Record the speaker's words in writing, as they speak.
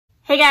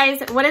Hey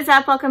guys, what is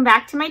up? Welcome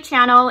back to my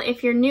channel.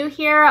 If you're new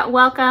here,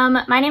 welcome.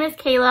 My name is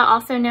Kayla,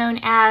 also known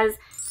as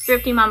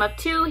Thrifty Mom of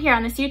Two here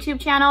on this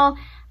YouTube channel.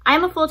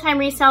 I'm a full-time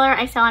reseller.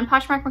 I sell on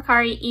Poshmark,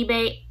 Mercari,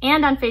 eBay,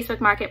 and on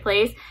Facebook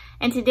Marketplace.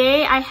 And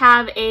today I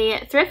have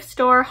a thrift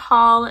store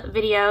haul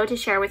video to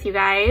share with you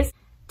guys.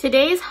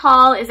 Today's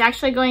haul is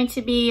actually going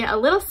to be a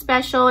little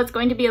special. It's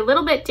going to be a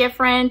little bit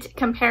different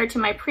compared to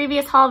my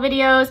previous haul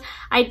videos.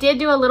 I did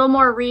do a little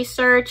more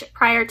research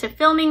prior to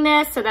filming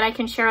this so that I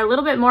can share a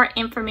little bit more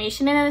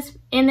information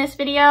in this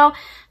video.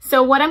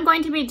 So what I'm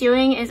going to be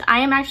doing is I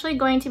am actually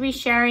going to be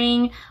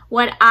sharing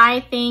what I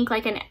think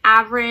like an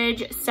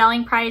average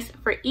selling price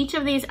for each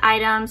of these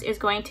items is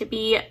going to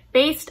be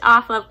based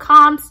off of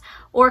comps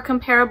or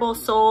comparable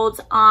solds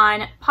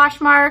on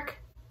Poshmark.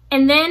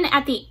 And then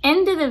at the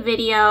end of the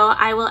video,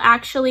 I will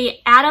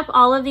actually add up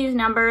all of these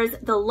numbers,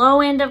 the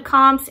low end of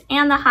comps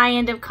and the high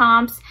end of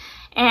comps,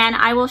 and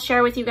I will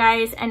share with you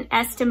guys an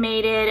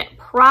estimated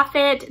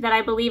profit that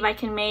I believe I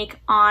can make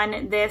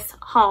on this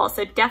haul.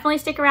 So definitely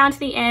stick around to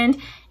the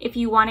end if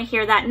you want to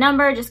hear that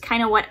number, just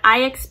kind of what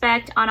I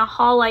expect on a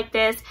haul like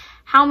this,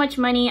 how much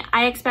money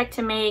I expect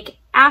to make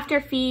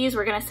after fees.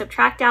 We're going to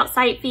subtract out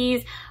site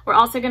fees. We're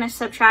also going to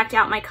subtract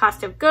out my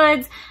cost of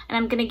goods, and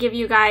I'm going to give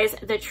you guys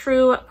the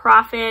true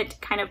profit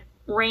kind of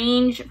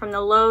range from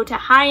the low to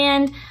high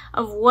end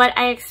of what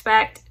I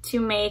expect to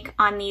make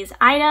on these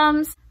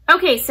items.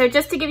 Okay, so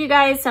just to give you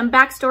guys some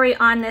backstory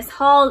on this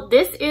haul,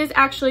 this is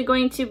actually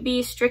going to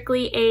be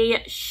strictly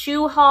a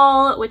shoe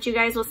haul, which you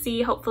guys will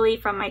see hopefully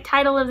from my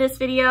title of this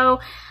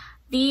video.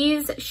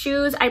 These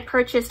shoes I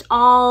purchased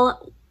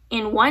all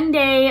in one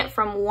day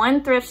from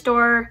one thrift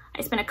store.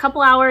 I spent a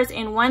couple hours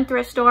in one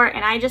thrift store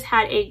and I just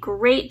had a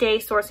great day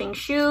sourcing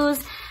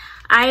shoes.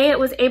 I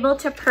was able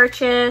to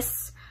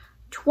purchase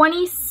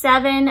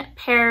 27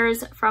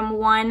 pairs from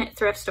one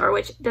thrift store,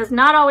 which does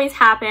not always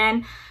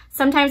happen.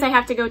 Sometimes I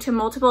have to go to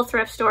multiple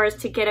thrift stores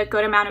to get a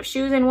good amount of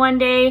shoes in one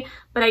day,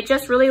 but I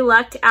just really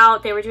lucked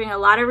out. They were doing a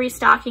lot of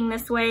restocking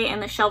this way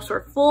and the shelves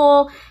were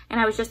full and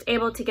I was just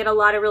able to get a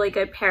lot of really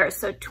good pairs.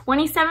 So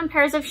 27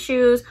 pairs of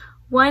shoes,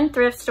 one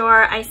thrift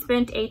store. I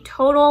spent a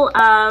total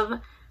of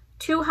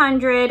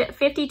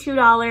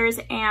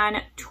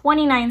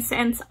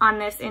 $252.29 on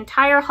this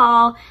entire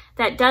haul.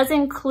 That does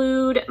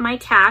include my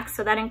tax,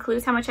 so that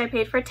includes how much I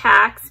paid for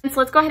tax. So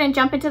let's go ahead and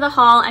jump into the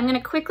haul. I'm going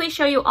to quickly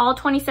show you all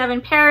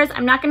 27 pairs.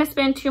 I'm not going to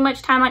spend too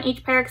much time on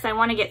each pair because I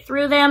want to get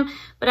through them,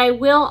 but I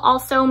will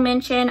also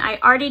mention I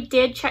already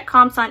did check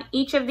comps on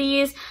each of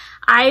these.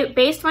 I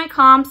based my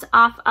comps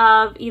off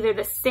of either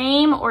the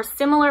same or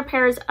similar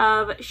pairs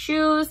of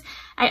shoes.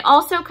 I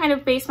also kind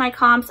of based my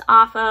comps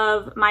off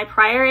of my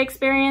prior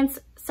experience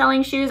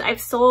selling shoes. I've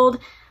sold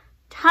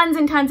tons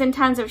and tons and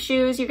tons of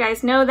shoes. You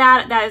guys know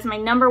that. That is my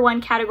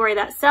 #1 category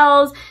that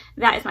sells.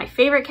 That is my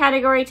favorite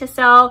category to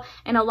sell.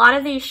 And a lot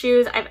of these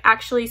shoes I've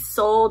actually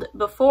sold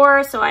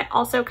before. So I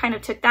also kind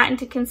of took that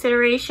into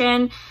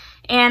consideration.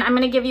 And I'm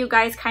going to give you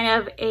guys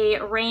kind of a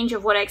range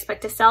of what I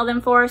expect to sell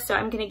them for. So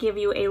I'm going to give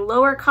you a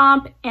lower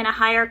comp and a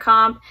higher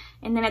comp.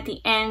 And then at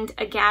the end,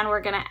 again, we're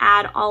going to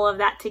add all of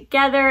that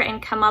together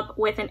and come up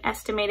with an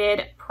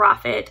estimated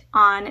profit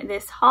on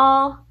this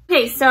haul.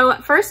 Okay, so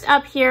first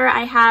up here,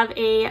 I have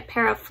a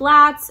pair of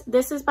flats.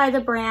 This is by the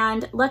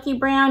brand Lucky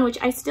Brand, which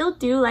I still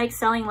do like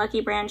selling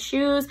Lucky Brand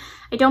shoes.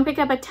 I don't pick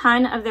up a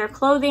ton of their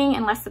clothing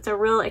unless it's a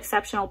real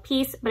exceptional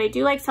piece, but I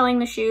do like selling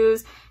the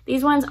shoes.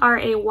 These ones are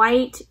a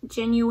white,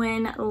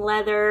 genuine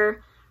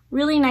leather,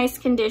 really nice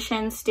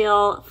condition,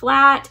 still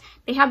flat.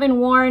 They have been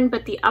worn,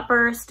 but the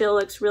upper still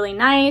looks really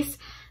nice.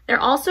 They're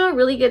also a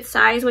really good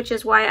size, which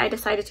is why I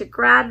decided to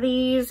grab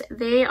these.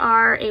 They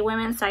are a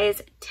women's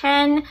size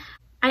 10.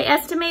 I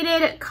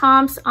estimated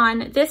comps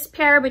on this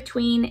pair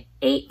between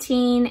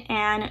 $18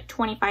 and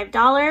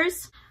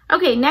 $25.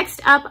 Okay,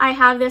 next up I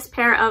have this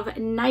pair of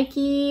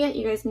Nike.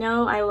 You guys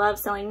know I love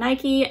selling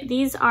Nike.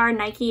 These are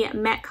Nike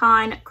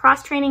Metcon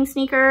cross-training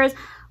sneakers.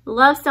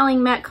 Love selling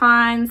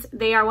Metcons.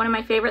 They are one of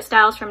my favorite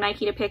styles from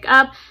Nike to pick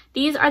up.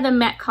 These are the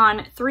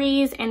Metcon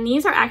 3s, and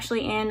these are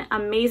actually in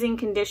amazing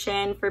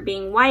condition for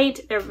being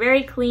white. They're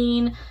very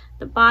clean.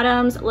 The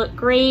bottoms look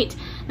great.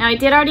 Now I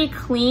did already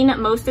clean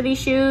most of these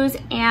shoes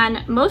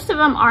and most of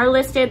them are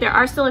listed. There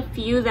are still a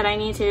few that I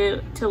need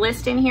to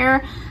list in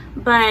here,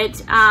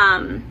 but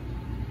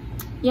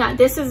yeah,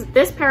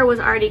 this pair was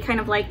already kind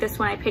of like this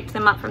when I picked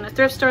them up from the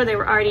thrift store. They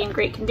were already in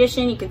great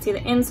condition. You can see the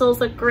insoles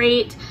look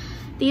great.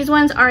 These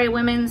ones are a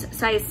women's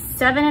size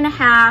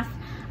 7.5.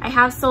 I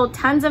have sold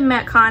tons of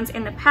Metcons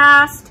in the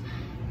past.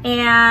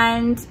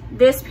 And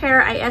this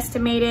pair I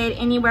estimated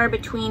anywhere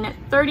between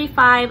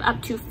 $35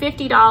 up to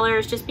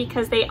 $50 just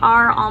because they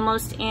are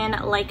almost in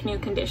like new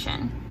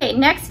condition. Okay,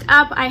 next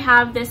up I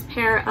have this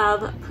pair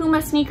of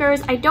Puma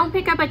sneakers. I don't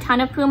pick up a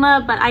ton of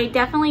Puma, but I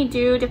definitely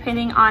do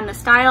depending on the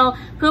style.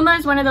 Puma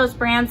is one of those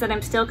brands that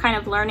I'm still kind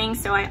of learning,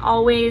 so I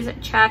always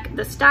check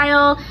the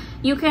style.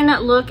 You can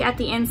look at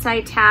the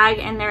inside tag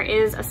and there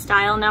is a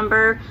style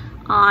number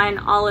on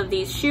all of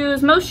these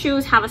shoes. Most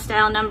shoes have a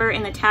style number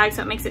in the tag,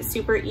 so it makes it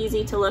super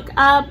easy to look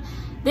up.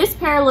 This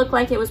pair looked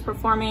like it was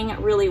performing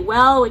really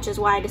well, which is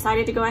why I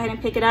decided to go ahead and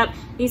pick it up.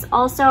 These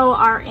also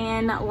are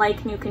in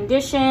like new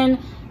condition.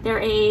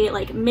 They're a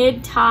like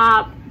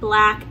mid-top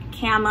black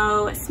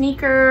camo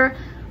sneaker,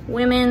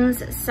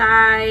 women's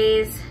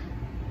size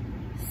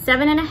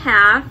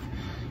 7.5.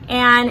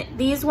 And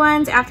these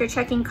ones, after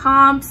checking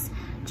comps,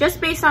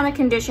 just based on the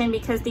condition,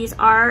 because these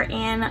are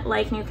in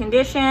like new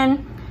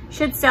condition,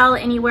 should sell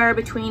anywhere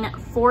between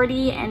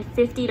 $40 and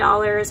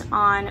 $50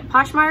 on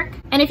Poshmark.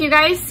 And if you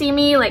guys see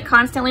me like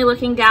constantly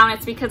looking down,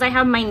 it's because I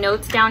have my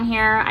notes down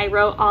here. I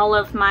wrote all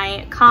of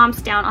my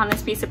comps down on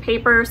this piece of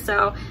paper,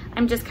 so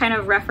I'm just kind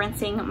of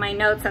referencing my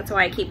notes. That's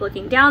why I keep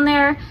looking down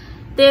there.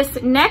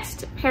 This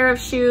next pair of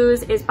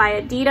shoes is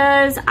by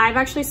Adidas. I've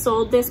actually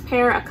sold this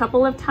pair a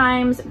couple of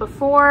times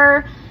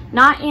before,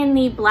 not in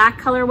the black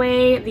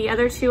colorway. The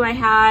other two I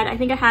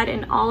think I had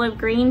an olive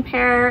green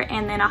pair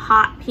and then a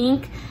hot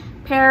pink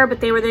pair,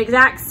 but they were the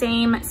exact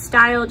same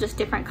style, just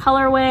different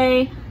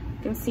colorway.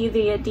 You can see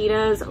the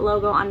Adidas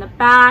logo on the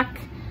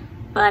back,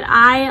 but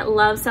I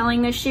love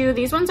selling this shoe.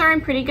 These ones are in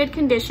pretty good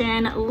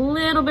condition, a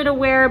little bit of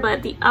wear,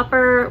 but the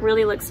upper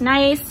really looks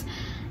nice.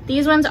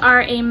 These ones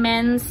are a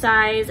men's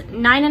size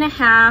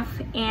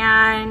 9.5,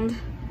 and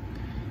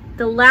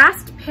the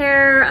last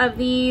pair of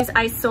these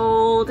I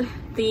sold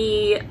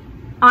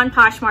on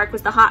Poshmark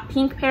was the hot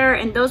pink pair,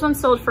 and those ones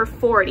sold for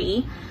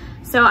 $40.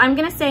 So I'm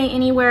gonna say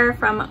anywhere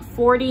from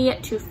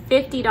 $40 to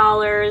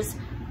 $50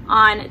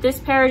 on this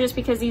pair, just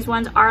because these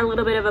ones are a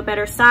little bit of a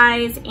better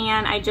size,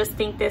 and I just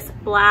think this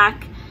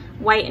black,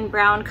 white, and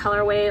brown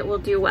colorway will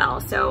do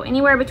well. So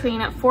anywhere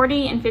between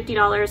 $40 and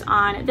 $50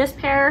 on this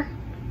pair.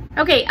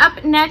 Okay,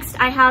 up next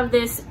I have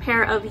this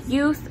pair of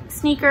youth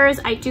sneakers.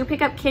 I do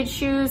pick up kids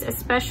shoes,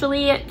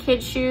 especially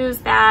kids shoes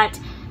that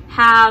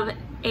have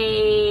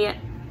a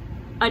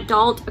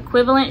adult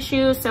equivalent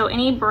shoe. So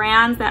any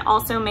brands that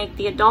also make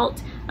the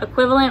adult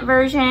equivalent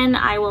version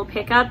I will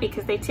pick up,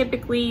 because they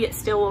typically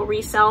still will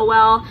resell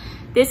well.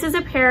 This is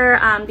a pair,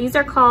 these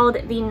are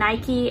called the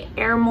Nike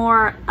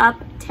Airmore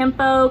Up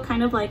Tempo,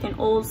 kind of like an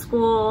old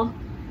school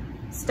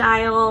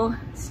style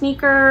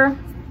sneaker.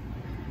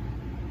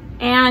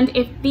 And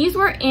if these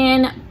were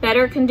in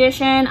better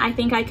condition, I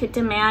think I could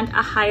demand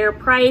a higher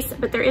price,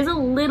 but there is a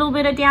little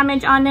bit of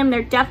damage on them.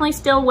 They're definitely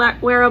still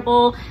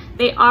wearable.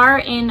 They are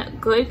in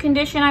good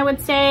condition, I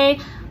would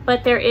say,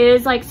 but there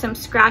is like some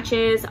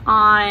scratches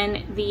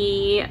on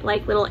the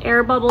like little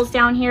air bubbles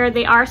down here.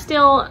 They are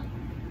still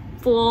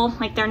full,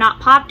 like they're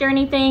not popped or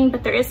anything,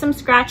 but there is some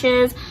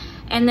scratches.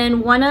 And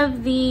then one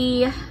of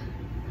the,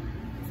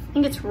 I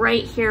think it's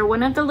right here,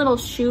 one of the little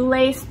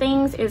shoelace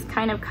things is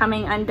kind of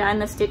coming undone.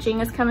 The stitching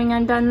is coming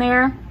undone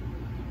there.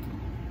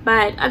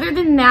 But other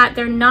than that,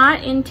 they're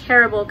not in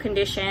terrible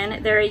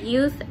condition. They're a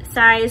youth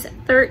size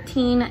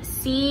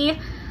 13C,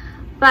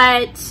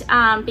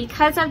 but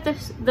because of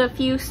the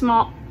few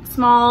small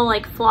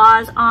like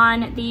flaws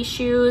on these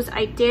shoes,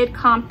 I did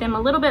comp them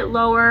a little bit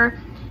lower,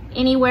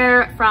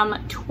 anywhere from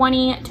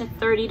 $20 to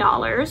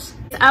 $30.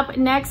 Up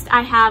next,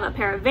 I have a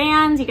pair of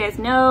Vans. You guys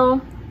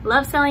know,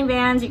 love selling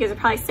Vans. You guys are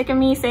probably sick of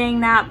me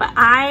saying that, but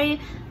I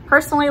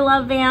personally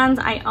love Vans.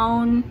 I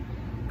own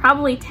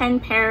probably 10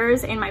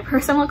 pairs in my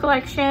personal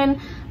collection,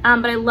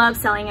 but I love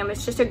selling them.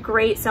 It's just a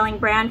great selling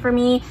brand for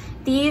me.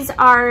 These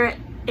are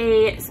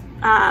a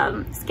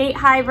skate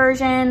high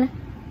version,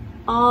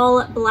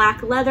 all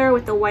black leather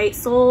with the white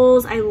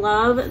soles. I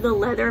love the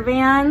leather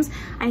Vans.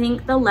 I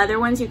think the leather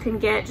ones you can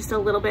get just a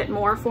little bit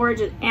more for,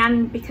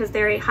 and because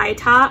they're a high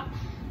top.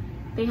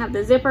 They have the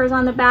zippers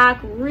on the back,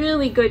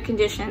 really good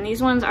condition.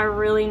 These ones are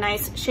really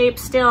nice shape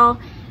still,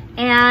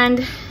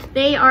 and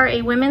they are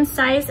a women's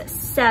size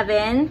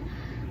 7.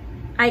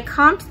 I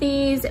comped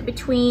these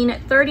between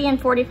 $30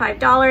 and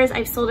 $45.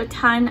 I've sold a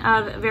ton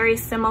of very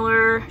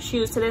similar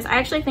shoes to this. I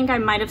actually think I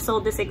might have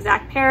sold this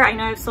exact pair. I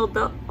know I've sold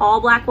the all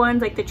black ones,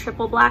 like the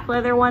triple black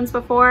leather ones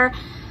before.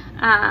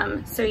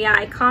 So yeah,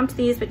 I comped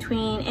these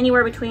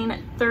anywhere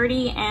between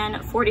 $30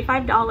 and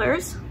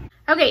 $45.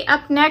 Okay,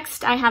 up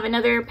next, I have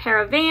another pair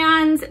of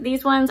Vans.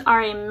 These ones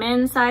are a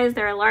men's size.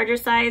 They're a larger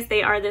size.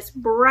 They are this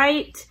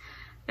bright,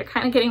 they're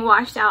kind of getting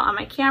washed out on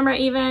my camera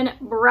even,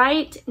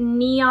 bright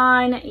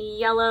neon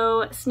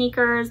yellow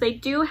sneakers. They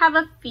do have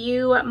a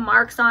few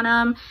marks on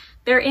them.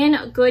 They're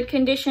in good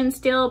condition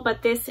still,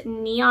 but this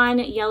neon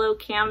yellow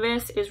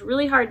canvas is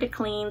really hard to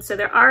clean. So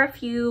there are a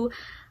few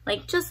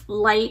like just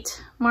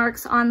light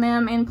marks on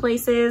them in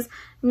places.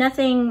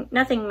 Nothing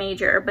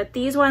major, but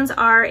these ones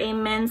are a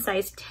men's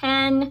size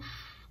 10,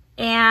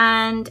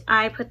 and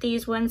I put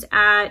these ones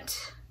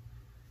at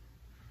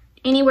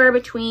anywhere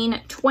between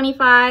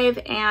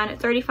 $25 and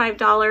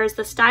 $35.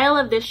 The style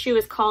of this shoe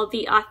is called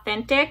the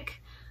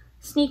Authentic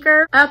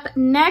sneaker. Up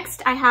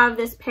next, I have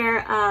this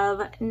pair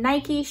of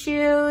Nike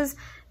shoes.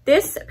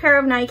 This pair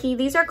of Nike,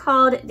 these are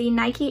called the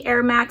Nike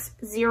Air Max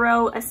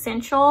Zero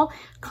Essential.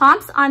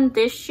 Comps on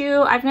this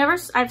shoe,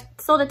 I've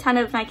sold a ton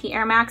of Nike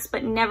Air Max,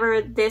 but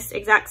never this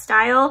exact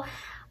style.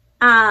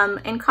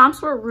 And comps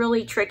were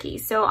really tricky.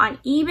 So on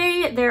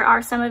eBay, there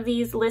are some of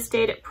these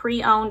listed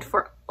pre-owned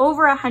for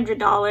over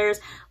 $100,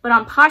 but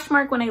on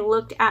Poshmark, when I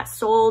looked at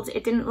solds,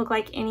 it didn't look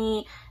like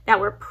any that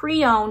were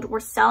pre-owned were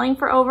selling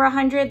for over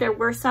 $100. There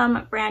were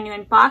some brand new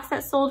in box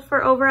that sold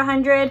for over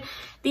 $100.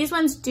 These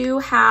ones do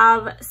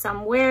have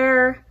some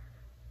wear.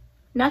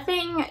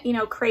 Nothing, you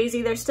know,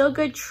 crazy. They're still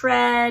good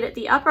tread.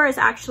 The upper is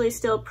actually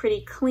still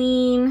pretty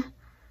clean,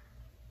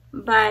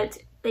 but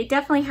they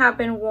definitely have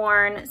been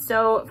worn.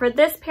 So for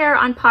this pair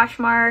on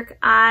Poshmark,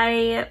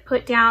 I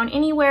put down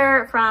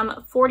anywhere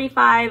from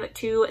 $45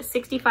 to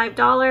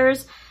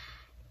 $65.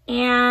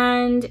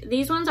 And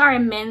these ones are a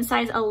men's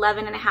size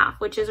 11.5,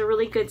 which is a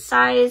really good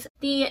size.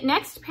 The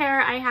next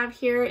pair I have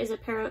here is a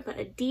pair of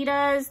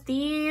Adidas.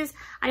 These,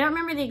 I don't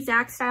remember the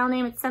exact style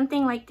name. It's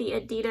something like the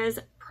Adidas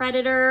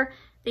Predator.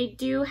 They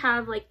do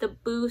have like the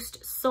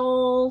boost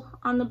sole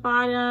on the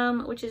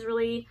bottom, which is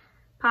really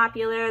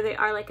popular. They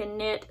are like a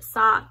knit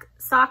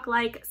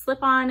sock-like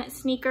slip-on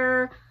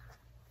sneaker.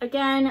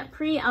 Again,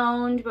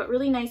 pre-owned, but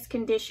really nice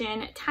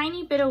condition.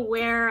 Tiny bit of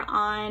wear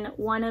on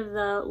one of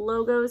the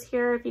logos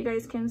here, if you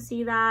guys can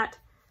see that,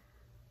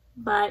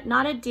 but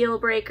not a deal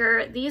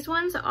breaker. These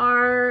ones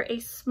are a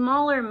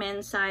smaller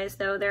men's size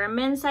though. They're a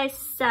men's size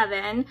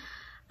 7.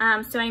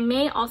 So I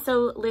may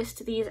also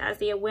list these as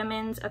the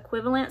women's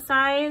equivalent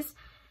size.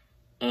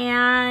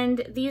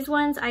 And these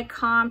ones I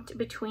comped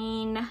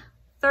between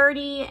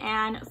 $30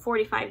 and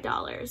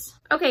 $45.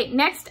 Okay,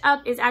 next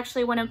up is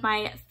actually one of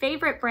my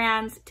favorite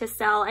brands to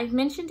sell. I've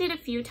mentioned it a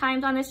few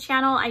times on this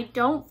channel. I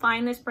don't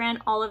find this brand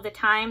all of the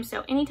time,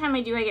 so anytime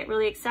I do, I get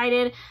really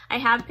excited. I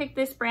have picked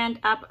this brand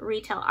up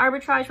retail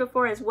arbitrage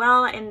before as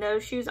well, and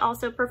those shoes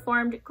also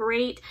performed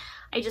great.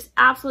 I just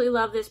absolutely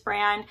love this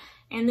brand,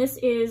 and this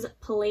is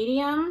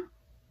Palladium,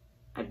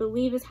 I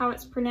believe is how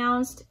it's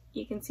pronounced.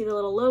 You can see the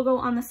little logo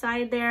on the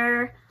side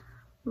there.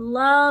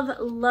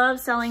 Love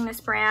selling this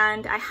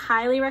brand. I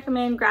highly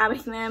recommend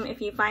grabbing them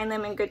if you find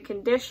them in good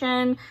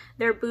condition.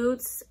 Their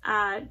boots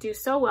do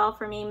so well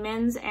for me,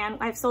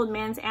 I've sold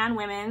men's and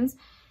women's.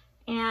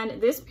 And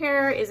this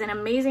pair is in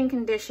amazing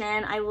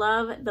condition. I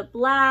love the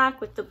black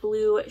with the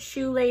blue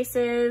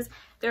shoelaces.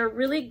 They're a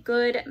really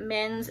good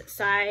men's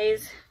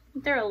size.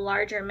 They're a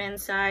larger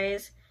men's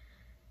size.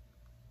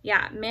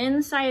 Yeah,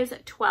 men's size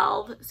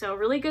 12, so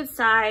really good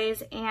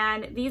size.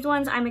 And these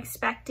ones I'm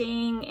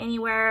expecting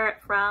anywhere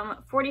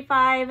from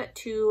 $45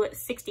 to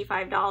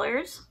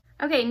 $65.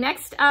 Okay,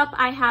 next up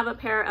I have a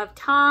pair of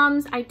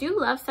Toms. I do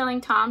love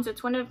selling Toms.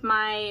 It's one of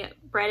my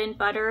bread and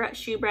butter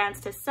shoe brands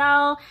to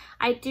sell.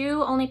 I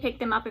do only pick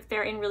them up if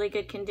they're in really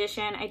good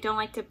condition. I don't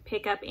like to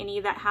pick up any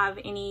that have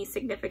any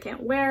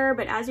significant wear,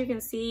 but as you can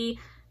see,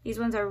 these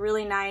ones are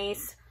really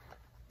nice.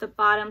 The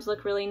bottoms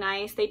look really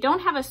nice. They don't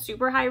have a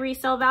super high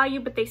resale value,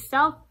 but they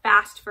sell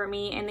fast for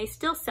me, and they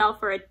still sell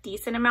for a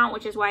decent amount,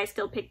 which is why I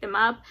still pick them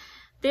up.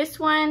 This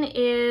one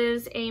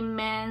is a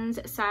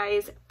men's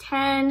size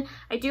 10.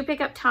 I do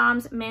pick up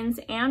Toms, men's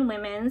and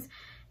women's.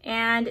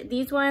 And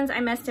these ones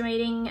I'm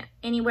estimating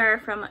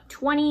anywhere from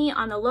 $20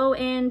 on the low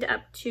end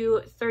up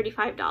to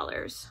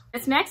 $35.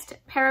 This next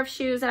pair of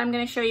shoes that I'm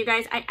going to show you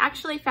guys, I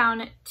actually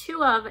found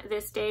 2 of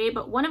this day,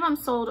 but one of them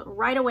sold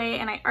right away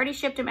and I already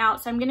shipped them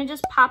out. So I'm going to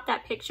just pop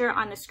that picture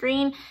on the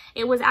screen.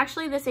 It was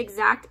actually this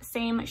exact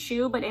same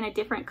shoe, but in a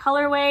different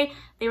colorway.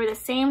 They were the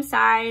same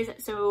size,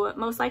 so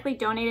most likely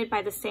donated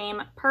by the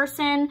same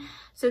person.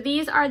 So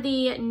these are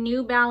the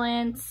New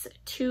Balance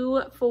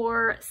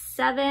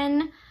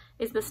 247.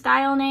 Is the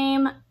style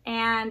name,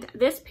 and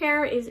this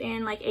pair is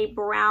in like a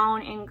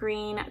brown and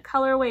green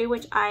colorway,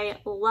 which I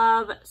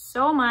love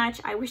so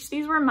much. I wish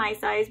these were my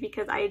size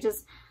because I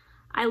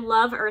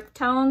love earth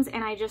tones,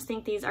 and I just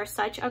think these are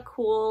such a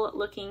cool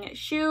looking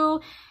shoe.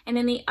 And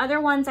then the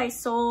other ones I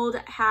sold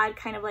had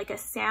kind of like a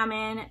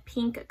salmon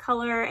pink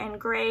color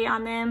and gray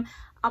on them.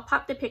 I'll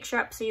pop the picture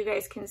up so you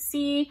guys can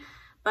see,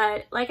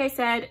 but like I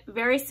said,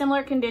 very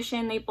similar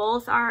condition. They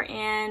both are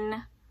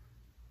in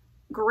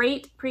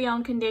great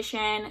pre-owned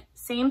condition,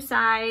 same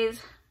size,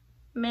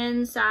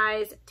 men's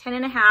size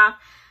 10.5.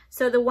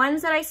 So the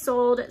ones that I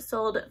sold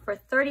for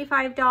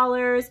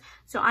 $35.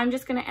 So I'm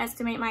just going to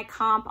estimate my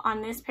comp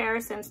on this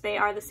pair since they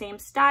are the same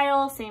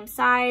style, same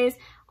size,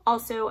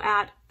 also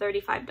at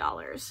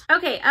 $35.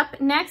 Okay,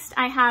 up next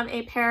I have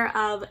a pair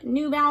of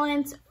New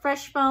Balance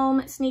Fresh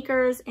Foam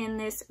sneakers in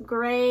this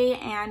gray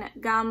and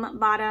gum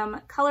bottom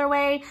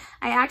colorway.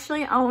 I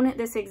actually own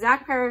this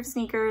exact pair of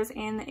sneakers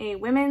in a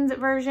women's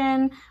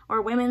version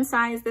or women's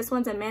size. This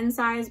one's a men's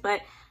size,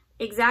 but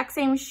exact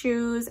same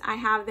shoes. I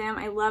have them.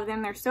 I love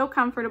them. They're so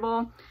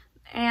comfortable.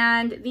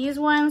 And these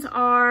ones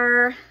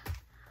are,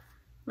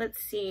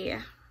 let's see.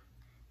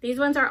 These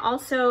ones are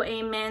also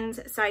a men's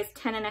size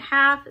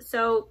 10.5,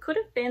 so could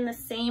have been the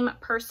same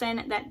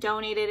person that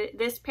donated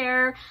this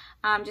pair,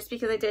 just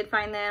because I did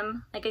find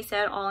them, like I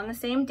said, all on the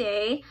same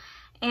day.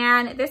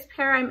 And this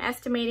pair I'm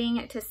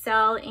estimating to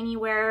sell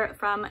anywhere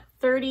from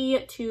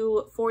 $30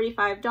 to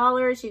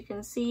 $45. You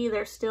can see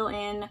they're still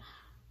in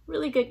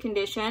really good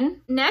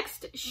condition.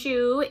 Next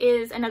shoe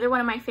is another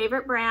one of my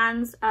favorite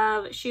brands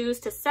of shoes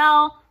to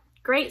sell.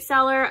 Great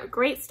seller,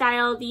 great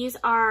style. These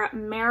are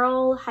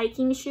Merrell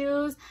hiking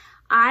shoes.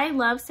 I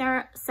love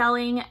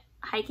selling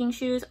hiking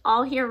shoes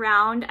all year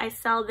round. I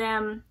sell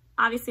them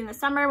obviously in the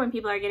summer when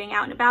people are getting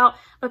out and about,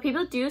 but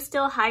people do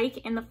still hike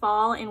in the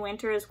fall and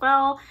winter as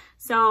well.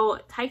 So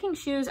hiking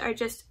shoes are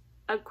just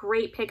a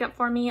great pickup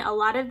for me. A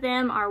lot of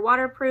them are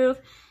waterproof,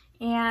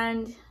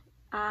 and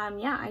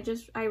yeah,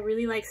 I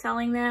really like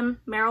selling them.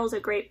 Merrell's a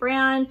great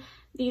brand.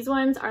 These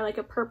ones are like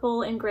a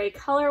purple and gray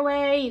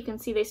colorway. You can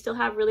see they still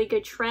have really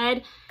good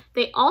tread.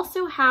 They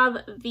also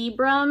have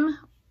Vibram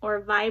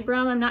or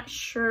Vibram. I'm not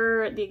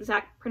sure the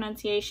exact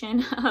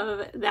pronunciation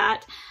of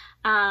that.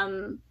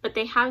 But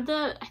they have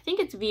I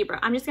think it's Vibram.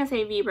 I'm just gonna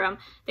say Vibram.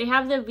 They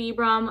have the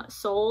Vibram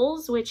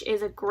soles, which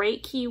is a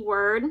great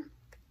keyword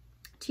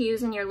to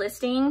use in your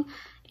listing.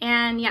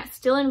 And yeah,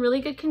 still in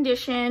really good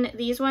condition.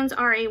 These ones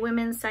are a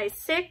women's size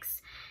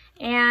 6,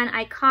 and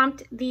I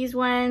comped these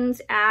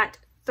ones at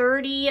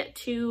 $30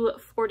 to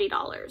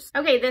 $40.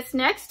 Okay, this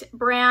next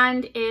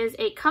brand is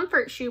a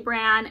comfort shoe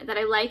brand that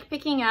I like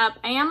picking up.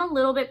 I am a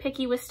little bit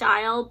picky with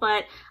style,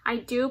 but I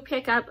do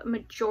pick up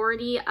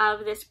majority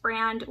of this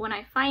brand when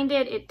I find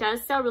it. It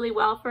does sell really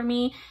well for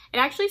me. It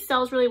actually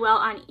sells really well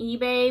on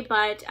eBay,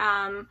 but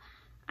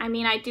I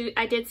mean, I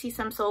did see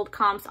some sold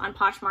comps on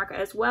Poshmark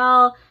as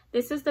well.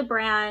 This is the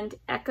brand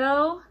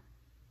Echo.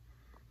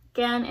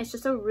 Again, it's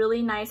just a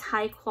really nice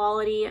high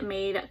quality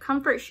made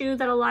comfort shoe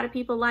that a lot of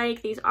people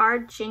like. These are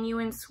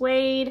genuine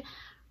suede,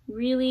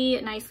 really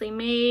nicely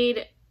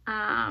made.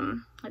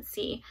 Let's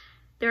see,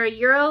 they're a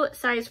Euro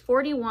size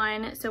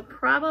 41, so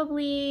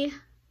probably,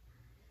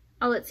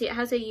 oh, let's see, it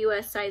has a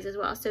US size as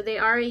well. So they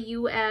are a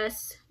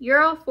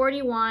Euro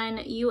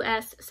 41,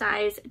 US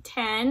size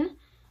 10,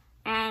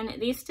 and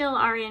these still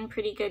are in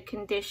pretty good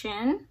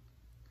condition.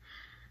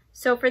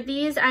 So for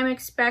these, I'm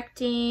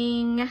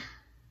expecting,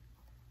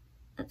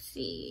 let's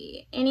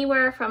see,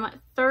 anywhere from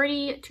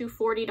 $30 to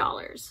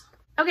 $40.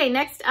 Okay,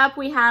 next up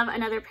we have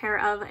another pair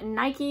of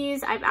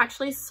Nikes. I've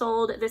actually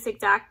sold this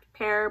exact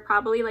pair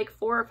probably like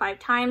 4 or 5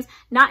 times,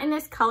 not in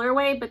this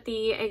colorway, but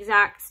the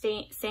exact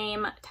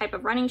same type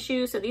of running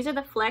shoe. So these are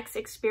the Flex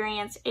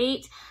Experience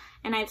 8,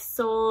 and I've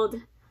sold,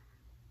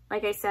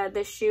 like I said,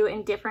 this shoe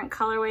in different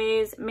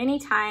colorways many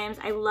times.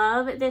 I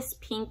love this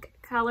pink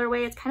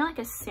colorway. It's kind of like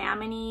a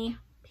salmon-y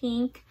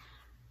pink.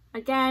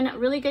 Again,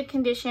 really good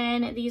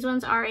condition. These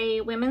ones are a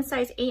women's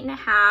size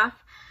 8.5.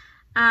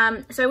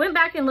 So I went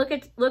back and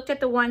looked at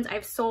the ones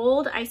I've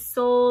sold. I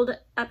sold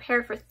a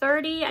pair for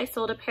 $30. I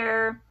sold the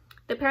pair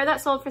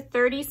that sold for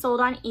 $30 sold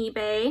on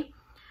eBay.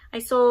 I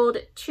sold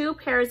 2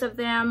 pairs of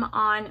them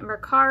on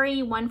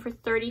Mercari, one for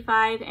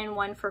 $35 and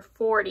one for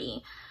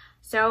 $40.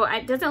 So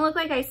it doesn't look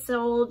like I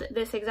sold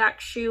this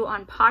exact shoe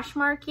on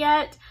Poshmark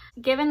yet.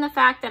 Given the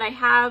fact that I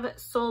have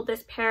sold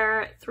this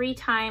pair 3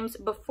 times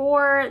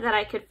before that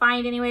I could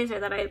find anyways, or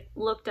that I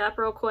looked up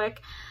real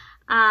quick,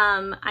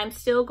 I'm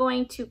still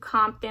going to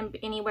comp them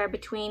anywhere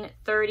between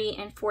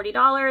 $30 and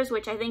 $40,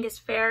 which I think is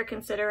fair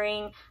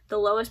considering the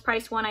lowest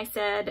price one I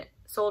said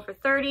sold for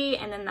 $30,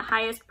 and then the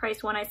highest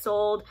price one I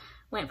sold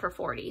went for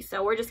 $40.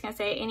 So we're just gonna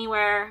say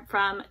anywhere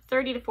from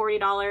 $30 to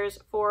 $40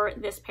 for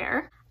this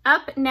pair.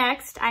 Up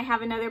next, I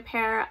have another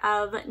pair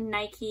of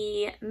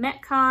Nike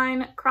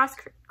Metcon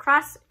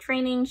cross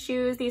training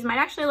shoes. These might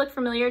actually look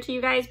familiar to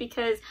you guys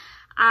because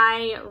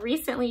I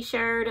recently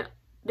shared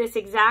this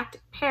exact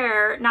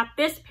pair, not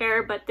this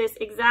pair, but this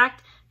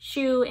exact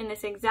shoe in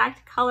this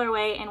exact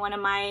colorway in one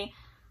of my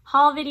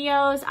haul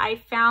videos. I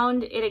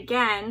found it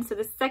again. So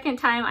the second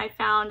time I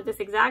found this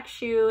exact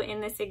shoe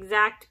in this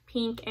exact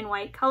pink and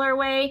white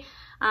colorway.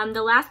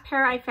 The last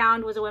pair I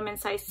found was a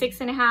women's size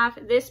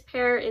 6.5. This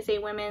pair is a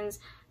women's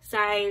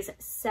size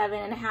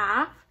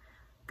 7.5.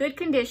 Good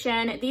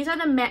condition. These are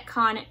the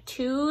Metcon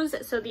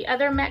 2s. So the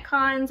other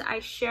Metcons I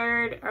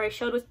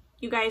showed with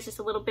you guys just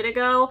a little bit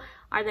ago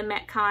are the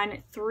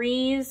Metcon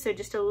 3s. So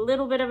just a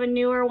little bit of a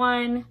newer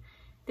one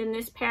than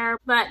this pair.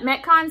 But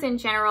Metcons in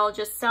general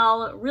just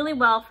sell really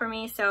well for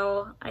me.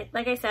 So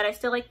like I said, I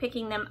still like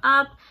picking them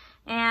up.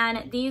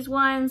 And these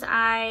ones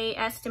I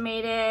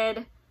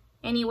estimated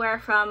anywhere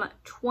from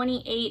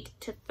 $28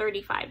 to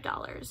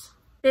 $35.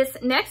 This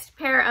next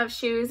pair of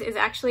shoes is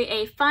actually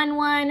a fun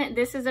one.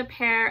 This is a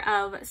pair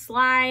of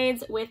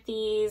slides with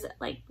these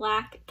like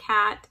black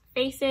cat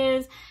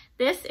faces.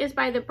 This is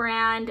by the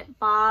brand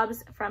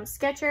Bob's from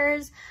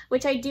Skechers,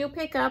 which I do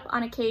pick up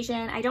on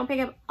occasion. I don't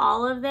pick up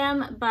all of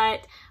them,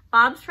 but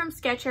Bob's from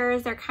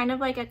Skechers, they're kind of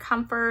like a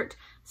comfort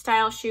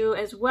style shoe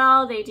as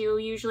well. They do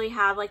usually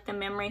have like the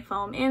memory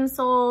foam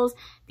insoles.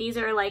 These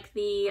are like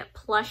the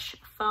plush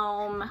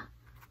foam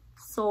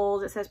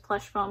soles. It says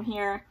plush foam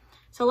here.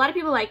 So a lot of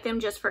people like them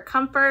just for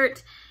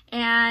comfort.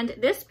 And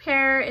this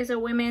pair is a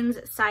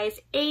women's size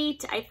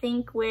 8. I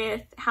think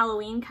with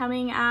Halloween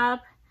coming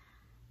up,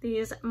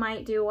 these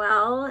might do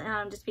well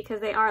just because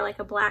they are like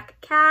a black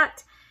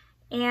cat.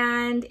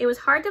 And it was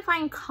hard to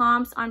find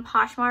comps on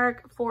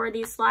Poshmark for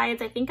these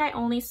slides. I think I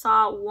only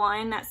saw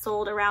one that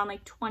sold around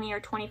like $20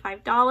 or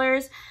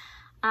 $25.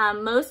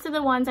 Most of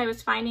the ones I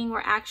was finding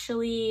were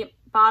actually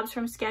Bob's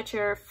from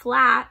Skechers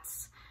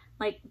flats,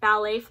 like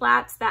ballet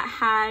flats that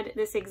had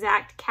this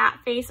exact cat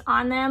face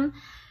on them.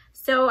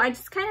 So I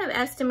just kind of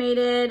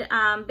estimated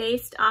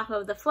based off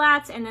of the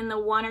flats and then the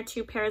 1 or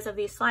 2 pairs of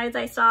these slides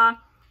I saw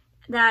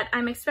that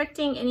I'm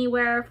expecting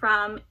anywhere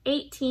from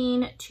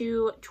 $18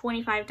 to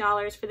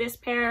 $25 for this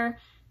pair.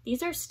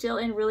 These are still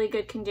in really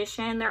good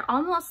condition. They're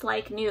almost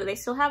like new. They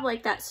still have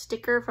like that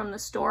sticker from the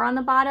store on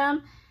the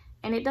bottom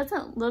and it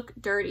doesn't look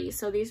dirty.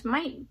 So these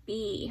might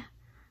be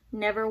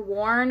never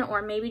worn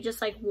or maybe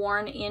just like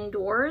worn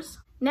indoors.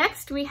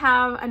 Next, we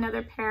have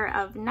another pair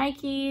of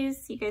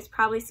Nikes. You guys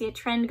probably see a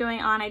trend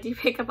going on. I do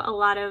pick up a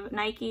lot of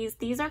Nikes.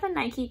 These are the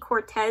Nike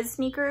Cortez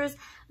sneakers,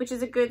 which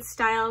is a good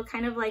style,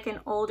 kind of like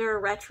an older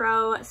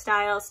retro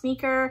style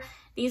sneaker.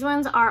 These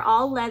ones are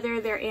all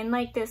leather. They're in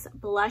like this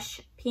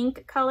blush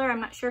pink color.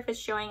 I'm not sure if it's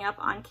showing up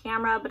on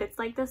camera, but it's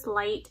like this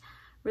light,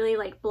 really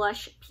like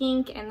blush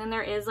pink. And then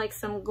there is like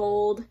some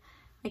gold,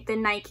 like the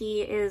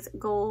Nike is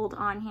gold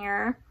on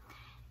here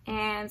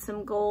and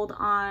some gold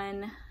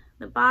on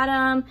the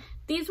bottom.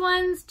 These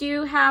ones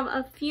do have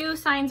a few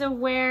signs of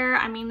wear.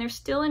 I mean, they're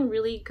still in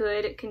really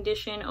good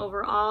condition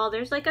overall.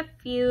 There's like a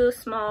few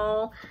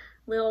small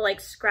little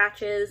like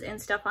scratches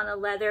and stuff on the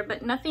leather,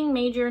 but nothing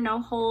major,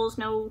 no holes,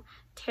 no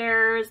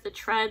tears. The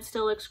tread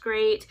still looks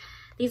great.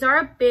 These are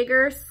a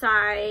bigger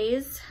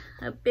size,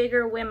 a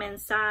bigger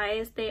women's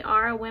size. They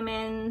are a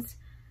women's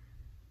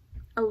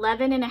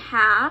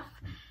 11.5.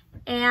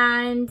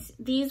 And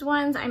these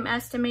ones I'm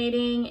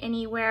estimating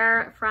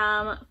anywhere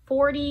from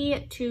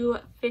 $40 to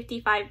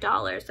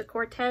 $55. The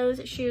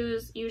Cortez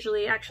shoes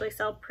usually actually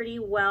sell pretty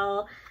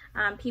well.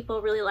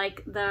 People really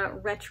like the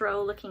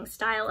retro looking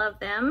style of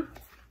them.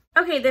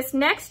 Okay, this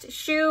next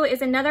shoe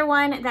is another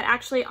one that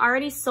actually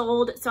already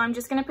sold. So I'm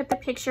just gonna put the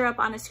picture up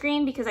on the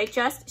screen because I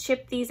just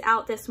shipped these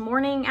out this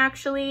morning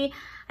actually.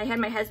 I had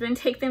my husband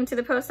take them to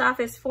the post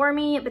office for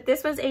me, but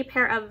this was a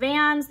pair of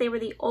Vans. They were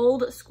the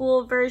old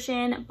school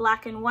version,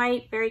 black and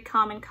white, very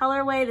common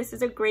colorway. This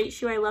is a great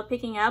shoe I love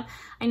picking up.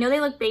 I know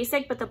they look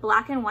basic, but the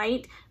black and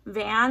white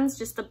Vans,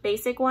 just the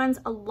basic ones,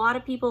 a lot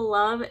of people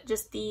love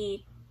just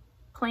the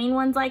plain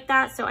ones like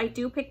that. So I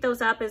do pick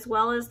those up as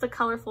well as the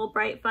colorful,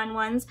 bright, fun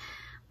ones.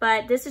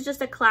 But this is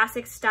just a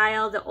classic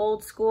style, the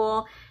old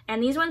school.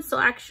 And these ones still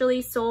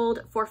actually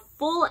sold for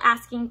full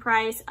asking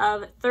price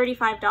of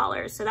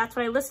 $35. So that's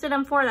what I listed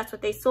them for. That's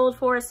what they sold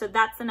for. So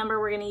that's the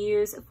number we're gonna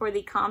use for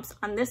the comps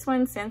on this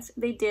one since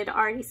they did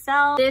already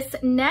sell. This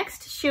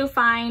next shoe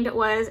find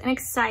was an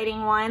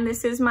exciting one.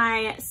 This is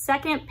my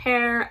second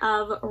pair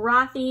of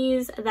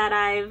Rothy's that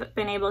I've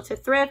been able to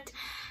thrift.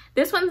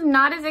 This one's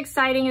not as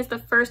exciting as the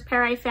first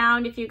pair I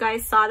found. If you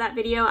guys saw that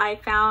video, I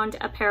found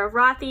a pair of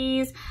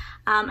Rothy's.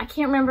 I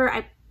can't remember,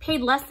 I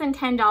paid less than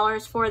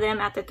 $10 for them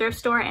at the thrift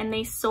store and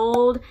they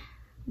sold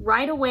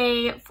right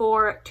away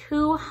for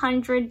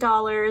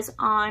 $200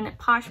 on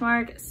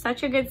Poshmark.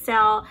 Such a good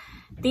sell.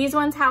 These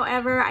ones,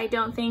 however, I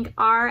don't think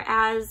are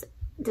as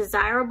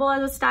desirable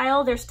as a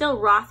style. They're still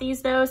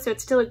Rothy's though, so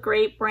it's still a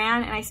great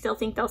brand and I still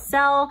think they'll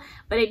sell,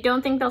 but I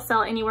don't think they'll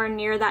sell anywhere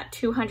near that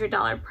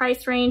 $200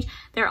 price range.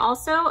 They're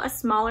also a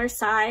smaller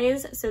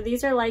size, so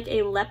these are like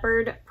a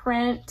leopard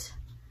print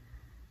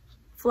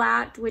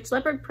flat, which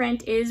leopard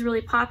print is really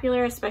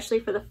popular, especially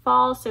for the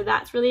fall, so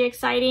that's really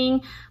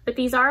exciting. But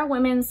these are a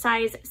women's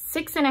size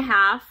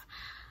 6.5.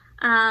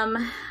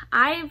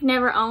 I've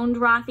never owned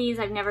Rothy's.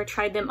 I've never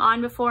tried them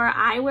on before.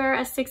 I wear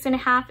a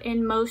 6.5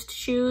 in most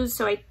shoes,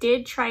 so I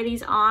did try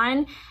these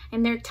on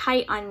and they're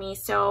tight on me.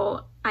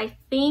 So I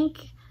think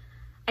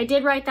I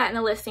did write that in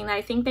the listing that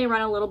I think they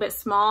run a little bit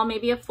small,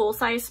 maybe a full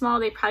size small.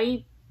 They'd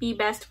probably be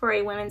best for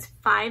a women's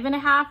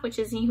 5.5, which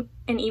is an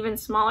even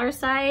smaller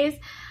size.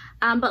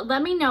 But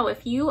let me know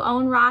if you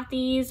own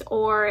Rothy's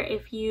or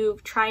if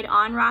you've tried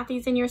on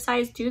Rothy's in your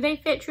size. Do they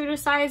fit true to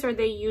size or are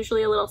they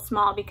usually a little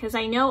small? Because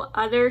I know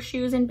other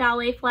shoes in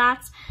ballet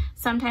flats,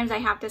 sometimes I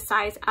have to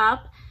size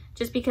up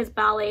just because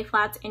ballet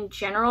flats in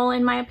general,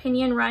 in my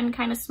opinion, run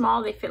kind of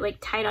small. They fit like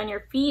tight on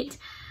your feet.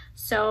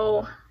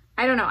 So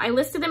I don't know. I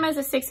listed them as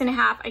a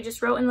 6.5. I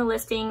just wrote in the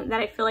listing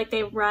that I feel like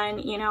they run,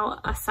 you know,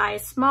 a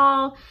size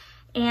small.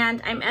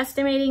 And I'm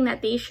estimating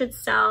that these should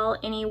sell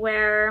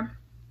anywhere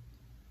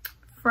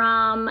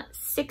from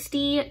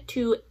 $60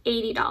 to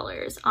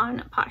 $80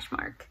 on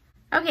Poshmark.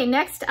 Okay,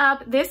 next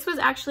up, this was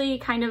actually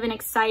kind of an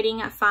exciting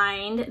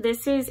find.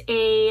 This is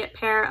a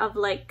pair of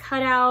like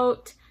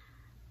cutout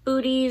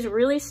booties,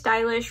 really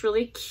stylish,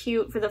 really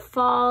cute for the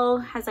fall.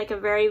 Has like a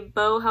very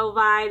boho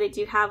vibe. They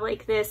do have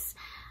like this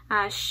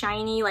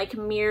shiny like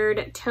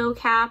mirrored toe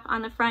cap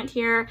on the front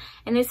here.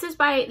 And these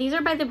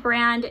are by the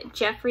brand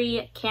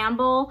Jeffrey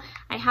Campbell.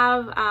 I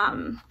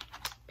have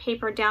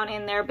paper down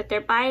in there, but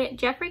they're by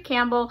Jeffrey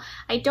Campbell.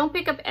 I don't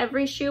pick up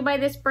every shoe by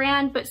this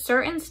brand, but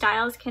certain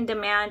styles can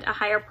demand a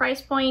higher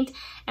price point.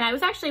 And I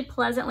was actually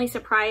pleasantly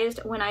surprised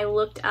when I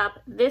looked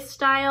up this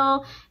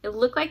style. It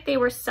looked like they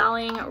were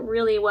selling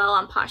really well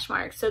on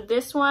Poshmark. So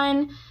this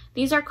one,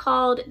 these are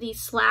called the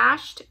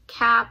slashed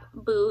cap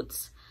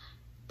boots.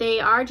 They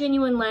are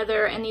genuine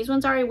leather, and these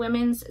ones are a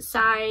women's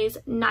size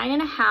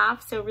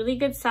 9.5, so really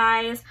good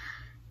size.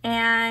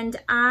 And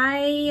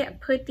I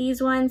put these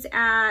ones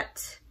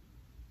at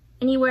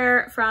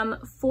anywhere from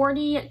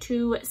 $40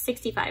 to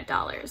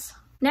 $65.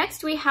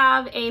 Next, we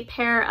have a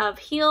pair of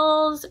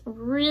heels,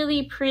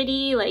 really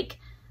pretty, like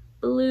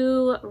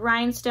blue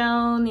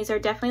rhinestone. These are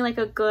definitely like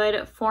a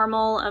good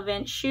formal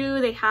event shoe.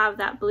 They have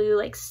that blue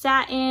like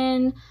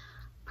satin,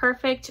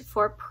 perfect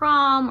for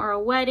prom or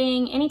a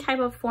wedding, any type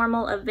of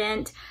formal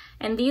event.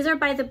 And these are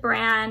by the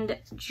brand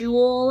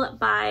Jewel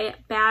by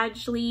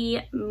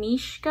Badgley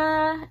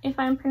Mishka, if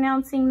I'm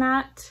pronouncing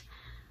that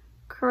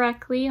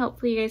correctly.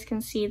 Hopefully you guys can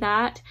see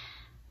that.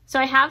 So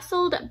I have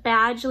sold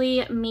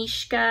Badgley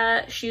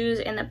Mishka shoes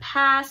in the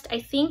past. I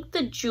think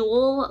the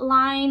Jewel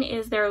line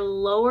is their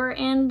lower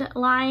end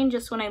line,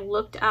 just when I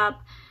looked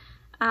up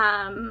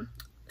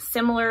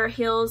similar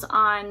heels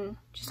on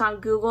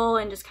Google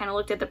and just kind of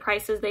looked at the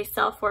prices they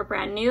sell for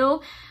brand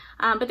new.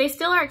 But they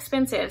still are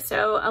expensive.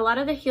 So a lot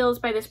of the heels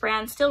by this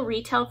brand still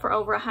retail for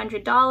over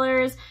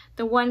 $100.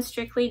 The ones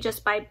strictly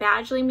just by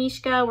Badgley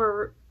Mishka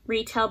were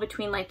retail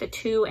between like the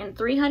 $200 and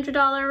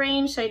 $300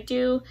 range. So I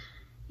do,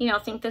 you know,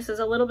 think this is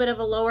a little bit of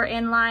a lower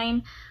end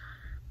line,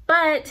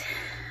 but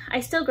I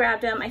still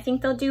grabbed them. I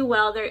think they'll do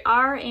well. They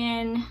are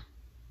in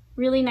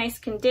really nice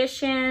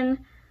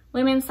condition,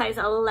 women's size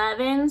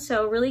 11,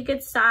 so really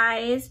good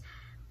size.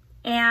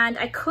 And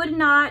I could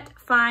not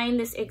find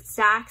this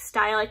exact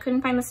style. I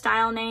couldn't find the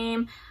style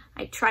name.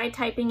 I tried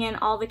typing in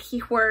all the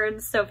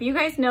keywords. So if you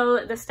guys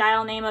know the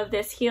style name of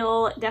this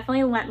heel,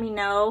 definitely let me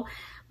know.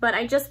 But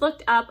I just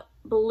looked up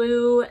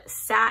blue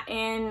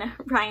satin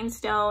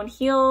rhinestone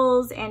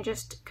heels and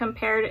just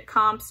compared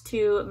comps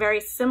to very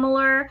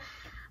similar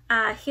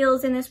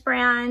heels in this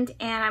brand,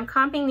 and I'm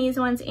comping these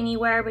ones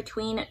anywhere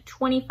between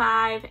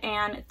 $25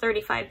 and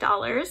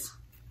 $35.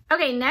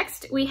 Okay,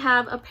 next we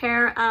have a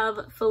pair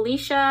of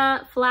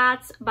Felicia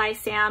flats by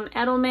Sam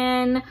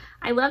Edelman.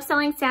 I love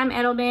selling Sam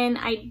Edelman.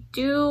 I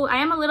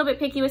am a little bit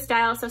picky with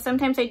style, so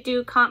sometimes I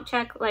do comp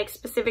check like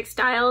specific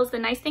styles. The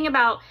nice thing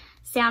about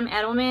Sam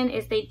Edelman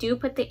is they do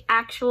put the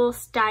actual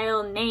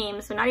style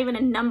name, so not even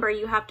a number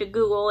you have to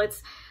Google.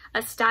 It's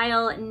a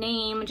style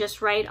name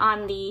just right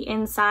on the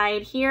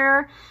inside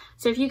here.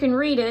 So if you can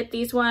read it,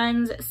 these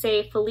ones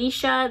say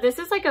Felicia. This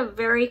is like a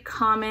very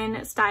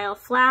common style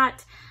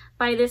flat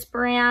by this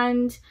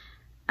brand.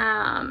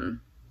 I've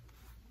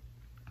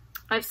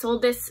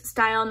sold this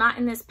style, not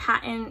in this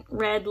patent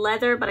red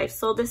leather, but I've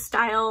sold this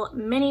style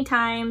many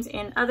times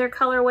in other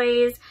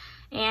colorways,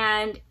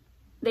 and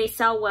they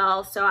sell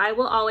well, so I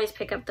will always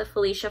pick up the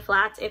Felicia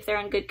flats if they're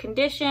in good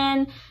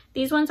condition.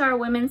 These ones are a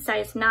women's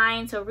size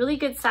 9, so really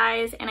good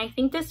size, and I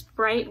think this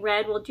bright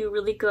red will do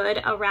really good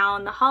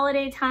around the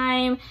holiday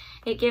time.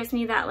 It gives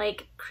me that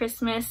like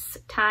Christmas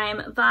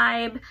time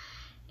vibe.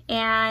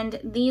 And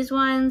these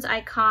ones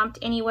I comped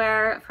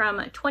anywhere from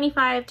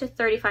 $25 to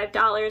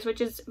 $35,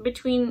 which is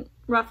between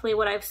roughly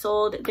what I've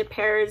sold the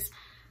pairs,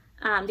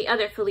 the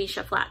other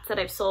Felicia flats that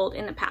I've sold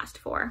in the past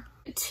for.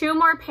 2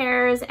 more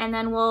pairs and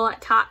then we'll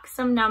talk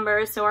some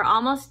numbers. So we're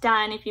almost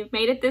done. If you've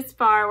made it this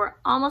far, we're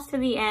almost to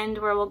the end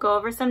where we'll go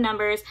over some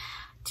numbers.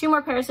 2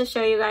 more pairs to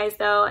show you guys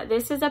though.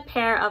 This is a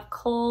pair of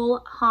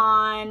Cole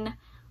Haan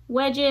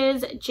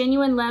wedges,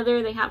 genuine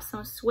leather. They have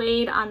some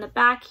suede on the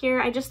back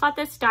here. I just thought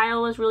this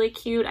style was really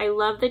cute. I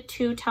love the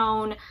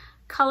 2-tone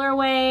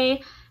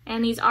colorway,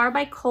 and these are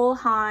by Cole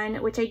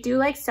Haan, which I do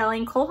like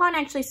selling. Cole Haan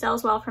actually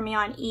sells well for me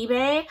on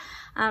eBay,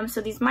 so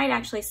these might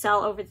actually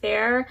sell over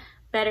there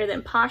better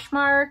than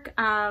Poshmark.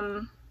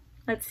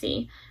 Let's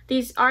see.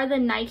 These are the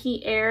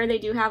Nike Air. They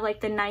do have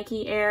like the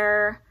Nike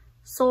Air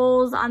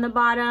soles on the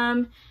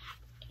bottom,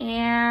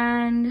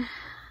 and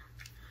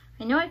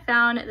I know I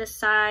found the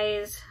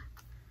size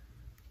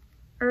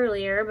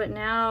earlier, but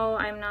now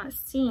I'm not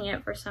seeing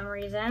it for some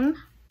reason.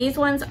 These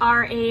ones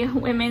are a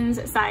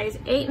women's size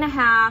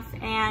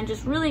 8.5 and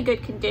just really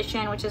good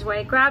condition, which is why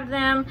I grabbed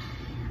them.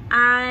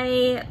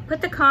 I put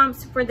the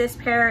comps for this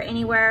pair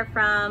anywhere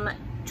from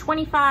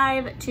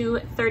 $25 to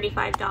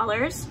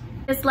 $35.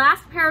 This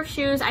last pair of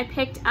shoes I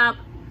picked up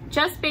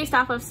just based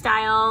off of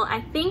style.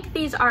 I think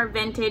these are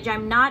vintage.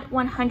 I'm not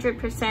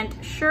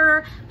 100%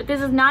 sure, but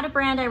this is not a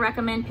brand I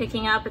recommend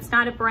picking up. It's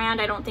not a brand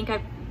I don't think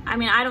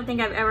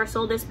I've ever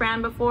sold this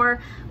brand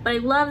before, but I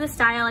love the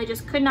style. I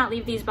just could not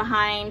leave these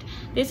behind.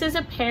 This is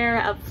a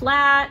pair of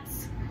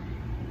flats.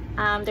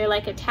 They're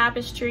like a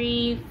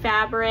tapestry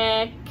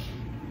fabric,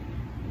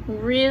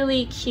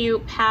 really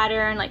cute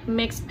pattern, like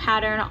mixed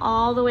pattern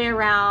all the way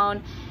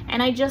around.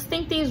 And I just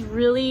think these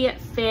really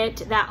fit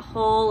that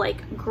whole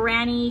like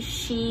granny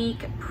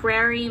chic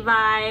prairie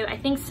vibe. I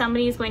think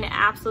somebody is going to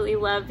absolutely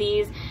love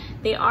these.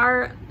 They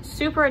are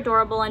super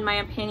adorable in my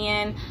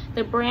opinion.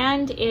 The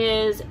brand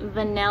is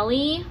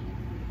Vanelli.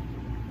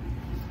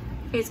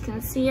 You guys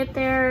can see it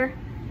there.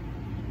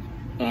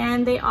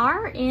 And they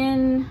are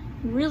in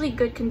really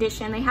good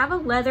condition. They have a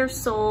leather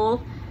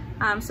sole,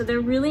 so they're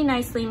really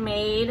nicely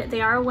made.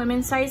 They are a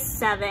women's size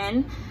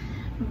 7,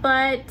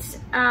 but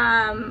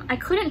I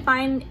couldn't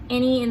find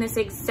any in this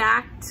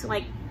exact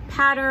like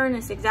pattern,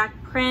 this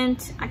exact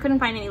print. I couldn't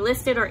find any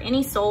listed or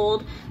any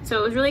sold, so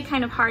it was really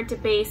kind of hard to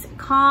base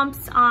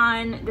comps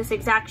on this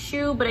exact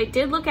shoe, but I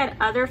did look at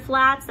other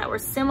flats that were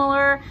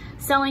similar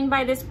selling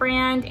by this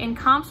brand, and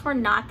comps were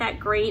not that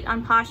great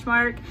on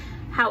Poshmark.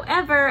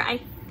 However,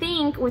 I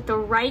think with the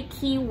right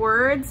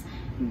keywords,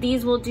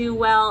 these will do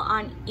well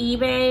on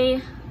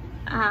eBay.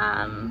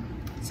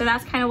 So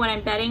that's kind of what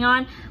I'm betting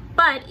on.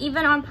 But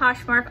even on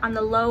Poshmark, on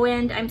the low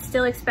end, I'm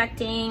still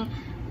expecting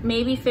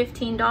maybe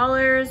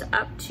 $15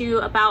 up to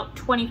about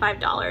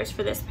 $25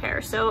 for this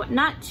pair. So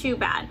not too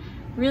bad.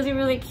 Really,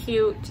 really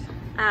cute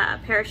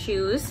pair of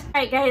shoes.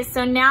 All right, guys,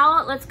 so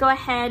now let's go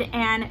ahead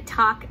and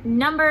talk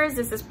numbers.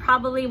 This is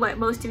probably what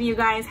most of you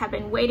guys have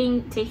been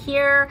waiting to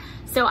hear.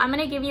 So I'm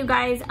gonna give you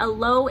guys a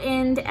low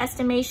end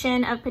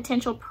estimation of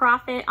potential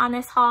profit on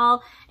this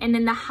haul, and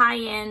then the high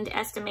end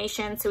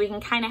estimation, so we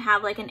can kind of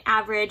have like an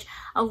average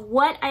of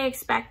what I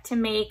expect to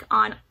make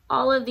on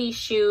all of these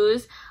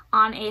shoes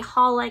on a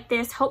haul like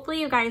this.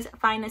 Hopefully you guys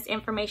find this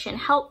information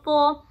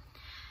helpful.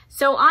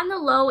 So on the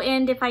low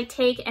end, if I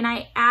take and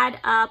I add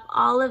up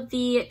all of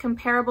the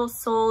comparable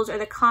solds or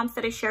the comps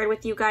that I shared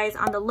with you guys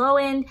on the low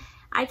end,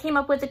 I came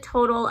up with a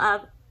total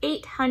of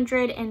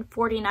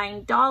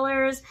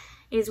 $849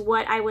 is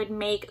what I would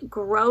make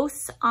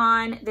gross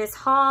on this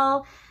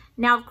haul.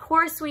 Now, of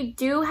course, we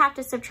do have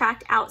to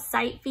subtract out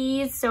site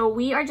fees, so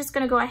we are just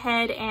going to go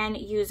ahead and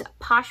use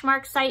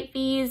Poshmark site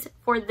fees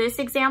for this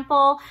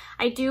example.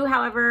 I do,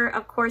 however,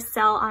 of course,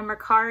 sell on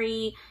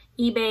Mercari,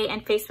 eBay,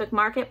 and Facebook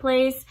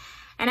Marketplace.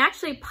 And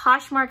actually,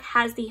 Poshmark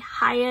has the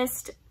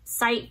highest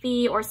site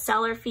fee or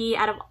seller fee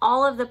out of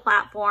all of the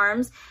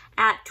platforms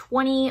at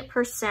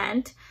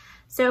 20%.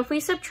 So if we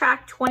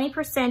subtract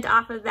 20%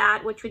 off of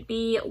that, which would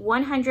be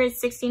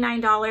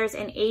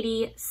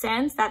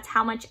 $169.80, that's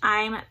how much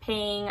I'm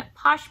paying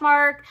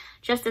Poshmark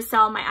just to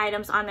sell my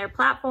items on their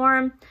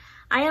platform,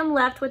 I am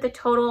left with a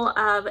total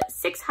of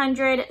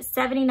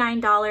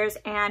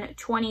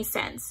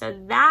 $679.20. So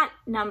that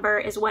number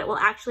is what will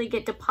actually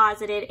get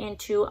deposited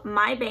into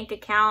my bank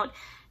account,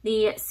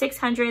 the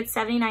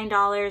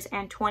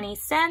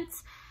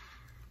 $679.20.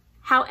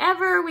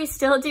 However, we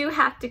still do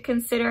have to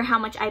consider how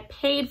much I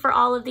paid for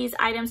all of these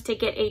items to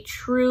get a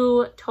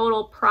true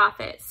total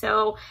profit.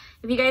 So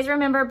if you guys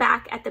remember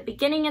back at the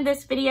beginning of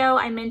this video,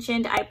 I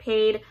mentioned I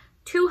paid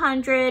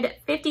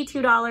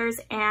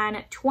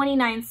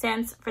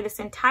 $252.29 for this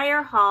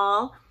entire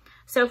haul.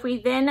 So if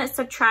we then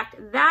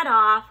subtract that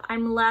off,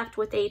 I'm left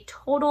with a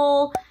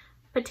total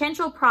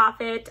potential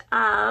profit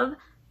of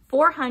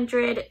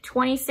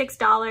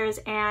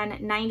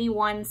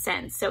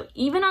 $426.91. So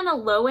even on the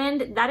low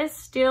end, that is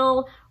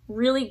still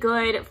really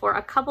good for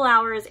a couple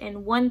hours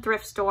in one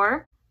thrift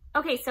store.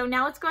 Okay, so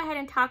now let's go ahead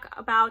and talk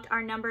about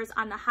our numbers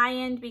on the high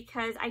end,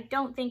 because I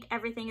don't think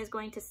everything is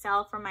going to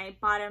sell for my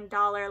bottom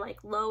dollar,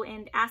 like low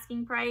end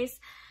asking price.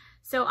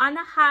 So on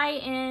the high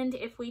end,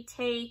 if we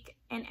take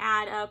and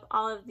add up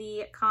all of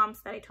the comps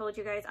that I told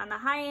you guys on the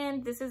high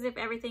end, this is if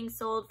everything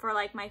sold for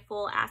like my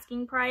full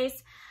asking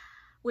price,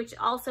 which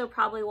also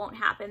probably won't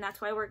happen.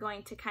 That's why we're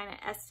going to kind of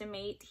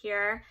estimate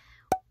here.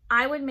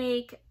 I would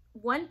make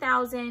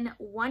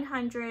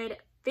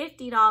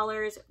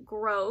 $1,150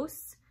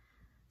 gross.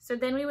 So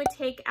then we would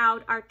take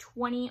out our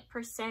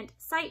 20%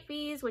 site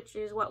fees, which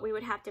is what we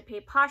would have to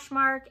pay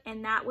Poshmark,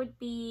 and that would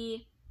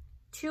be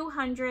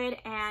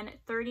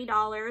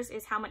 $230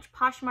 is how much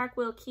Poshmark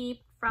will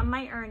keep from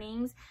my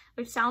earnings,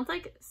 which sounds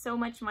like so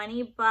much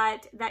money,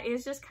 but that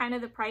is just kind of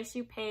the price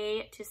you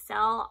pay to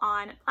sell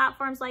on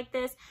platforms like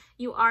this.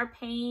 You are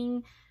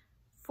paying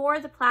for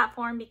the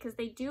platform because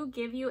they do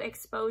give you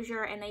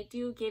exposure and they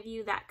do give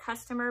you that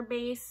customer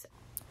base.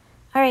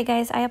 All right,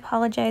 guys, I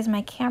apologize.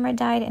 My camera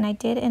died and I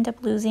did end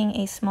up losing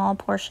a small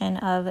portion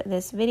of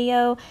this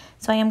video,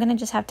 so I am going to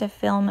just have to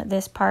film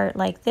this part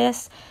like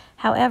this.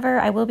 However,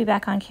 I will be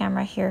back on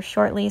camera here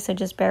shortly, so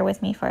just bear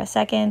with me for a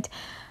second.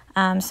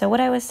 So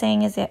what I was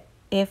saying is that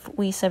if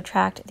we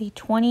subtract the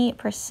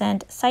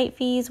 20% site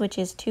fees, which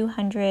is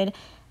 $230,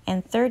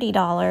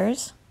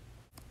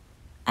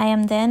 I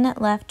am then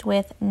left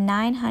with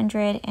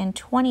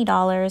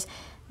 $920.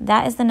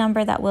 That is the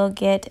number that will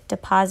get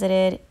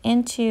deposited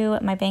into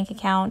my bank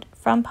account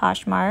from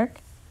Poshmark.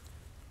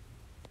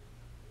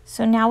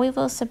 So now we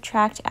will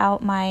subtract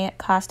out my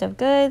cost of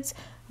goods,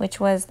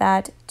 which was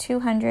that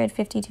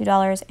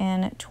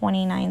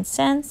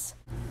 $252.29,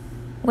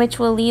 which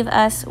will leave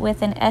us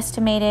with an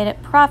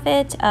estimated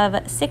profit of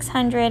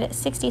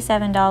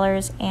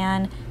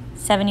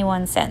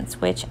 $667.71,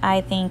 which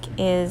I think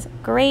is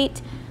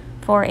great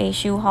for a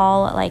shoe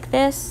haul like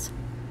this.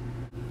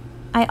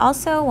 I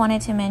also wanted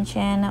to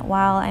mention,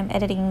 while I'm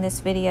editing this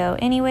video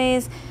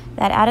anyways,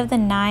 that out of the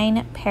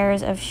 9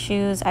 pairs of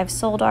shoes I've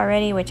sold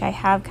already, which I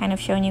have kind of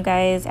shown you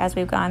guys as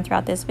we've gone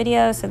throughout this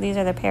video, so these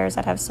are the pairs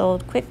that have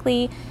sold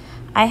quickly,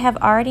 I have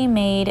already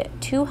made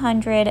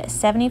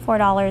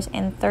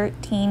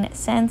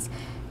 $274.13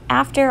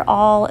 after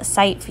all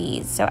site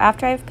fees. So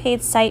after I've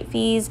paid site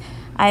fees,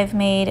 I've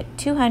made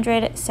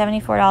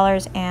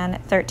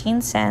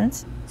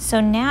 $274.13. So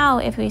now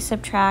if we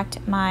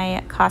subtract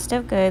my cost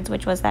of goods,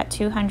 which was that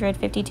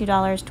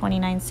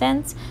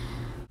 $252.29,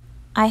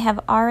 I have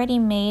already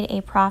made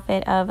a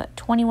profit of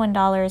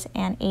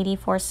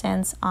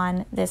 $21.84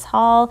 on this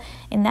haul,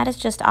 and that is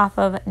just off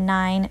of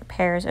 9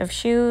 pairs of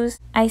shoes.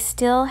 I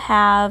still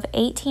have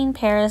 18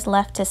 pairs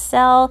left to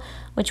sell,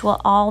 which will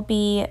all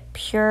be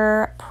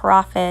pure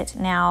profit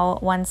now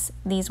once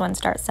these ones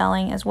start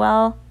selling as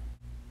well.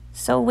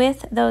 So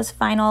with those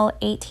final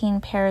 18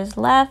 pairs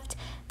left,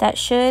 that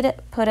should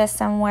put us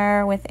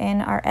somewhere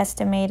within our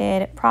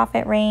estimated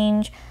profit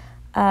range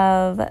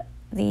of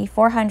the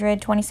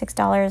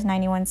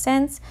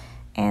 $426.91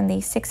 and the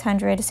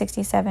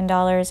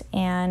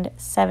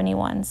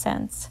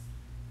 $667.71.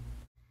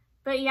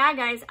 But yeah,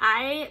 guys,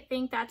 I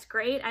think that's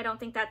great. I don't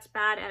think that's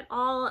bad at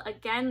all.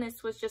 Again,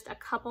 this was just a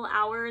couple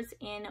hours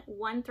in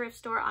one thrift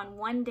store on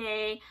one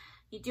day.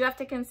 You do have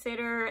to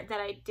consider that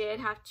I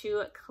did have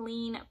to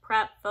clean,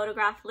 prep,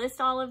 photograph,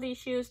 list all of these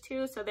shoes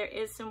too. So there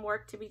is some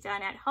work to be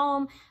done at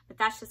home, but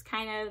that's just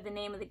kind of the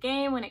name of the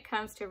game when it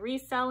comes to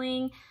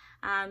reselling.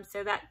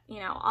 So that, you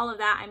know, all of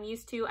that I'm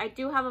used to. I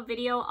do have a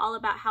video all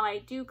about how I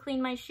do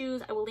clean my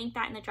shoes. I will link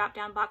that in the drop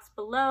down box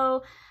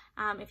below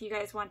if you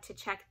guys want to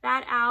check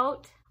that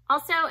out.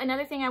 Also,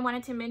 another thing I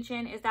wanted to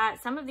mention is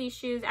that some of these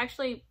shoes,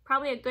 actually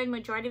probably a good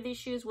majority of these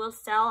shoes, will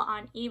sell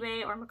on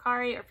eBay or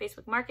Mercari or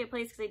Facebook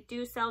Marketplace, because I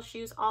do sell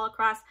shoes all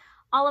across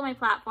all of my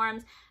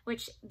platforms,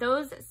 which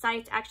those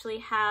sites actually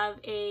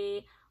have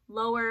a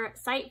lower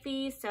site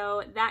fee.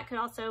 So that could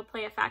also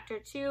play a factor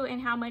too in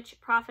how much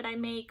profit I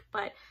make.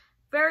 But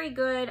very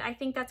good. I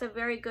think that's a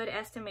very good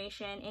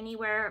estimation,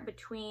 anywhere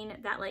between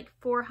that like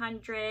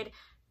 $400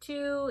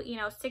 to, you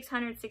know,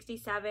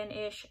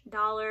 $667-ish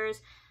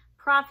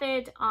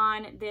profit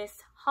on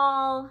this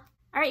haul.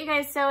 All right, you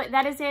guys, so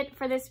that is it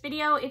for this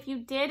video. If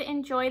you did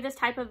enjoy this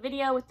type of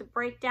video with the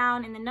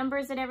breakdown and the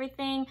numbers and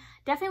everything,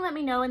 definitely let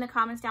me know in the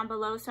comments down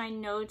below so I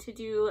know to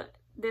do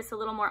this a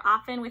little more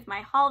often with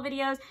my haul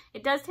videos.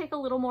 It does take a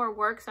little more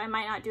work, so I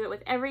might not do it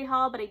with every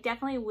haul, but I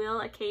definitely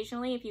will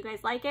occasionally if you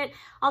guys like it.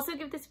 Also,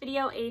 give this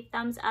video a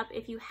thumbs up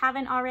if you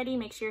haven't already.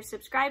 Make sure you're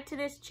subscribed to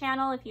this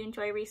channel if you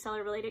enjoy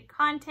reseller related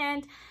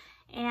content.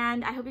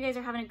 And I hope you guys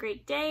are having a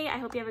great day. I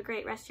hope you have a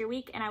great rest of your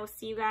week, and I will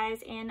see you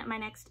guys in my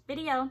next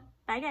video.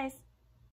 Bye, guys.